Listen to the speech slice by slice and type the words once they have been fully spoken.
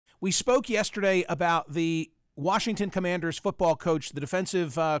We spoke yesterday about the Washington Commanders football coach, the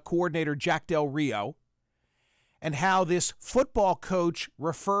defensive coordinator, Jack Del Rio, and how this football coach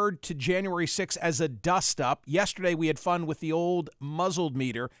referred to January 6th as a dust-up. Yesterday, we had fun with the old muzzled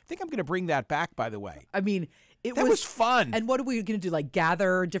meter. I think I'm going to bring that back, by the way. I mean, It was fun. And what are we going to do? Like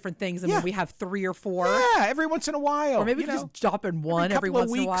gather different things, and when we have 3 or 4? Yeah, every once in a while. Or maybe we just drop in one every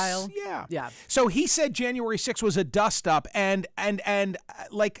once in a while. Yeah. So he said January 6th was a dust-up, and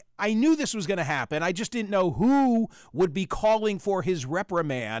like I knew this was going to happen. I just didn't know who would be calling for his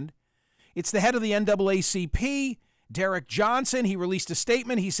reprimand. It's the head of the NAACP, Derek Johnson. He released a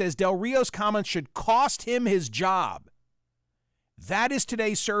statement. He says Del Rio's comments should cost him his job. That is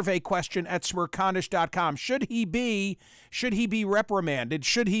today's survey question at Smerconish.com. Should he be reprimanded?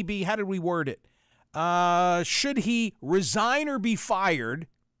 Should he be, how did we word it? Should he resign or be fired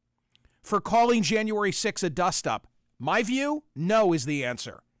for calling January 6th a dust-up? My view, no is the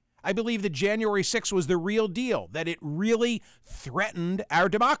answer. I believe that January 6th was the real deal, that it really threatened our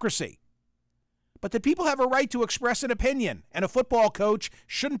democracy. But that people have a right to express an opinion, and a football coach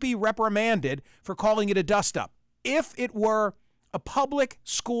shouldn't be reprimanded for calling it a dust-up. If it were a public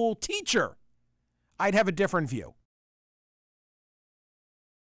school teacher, I'd have a different view.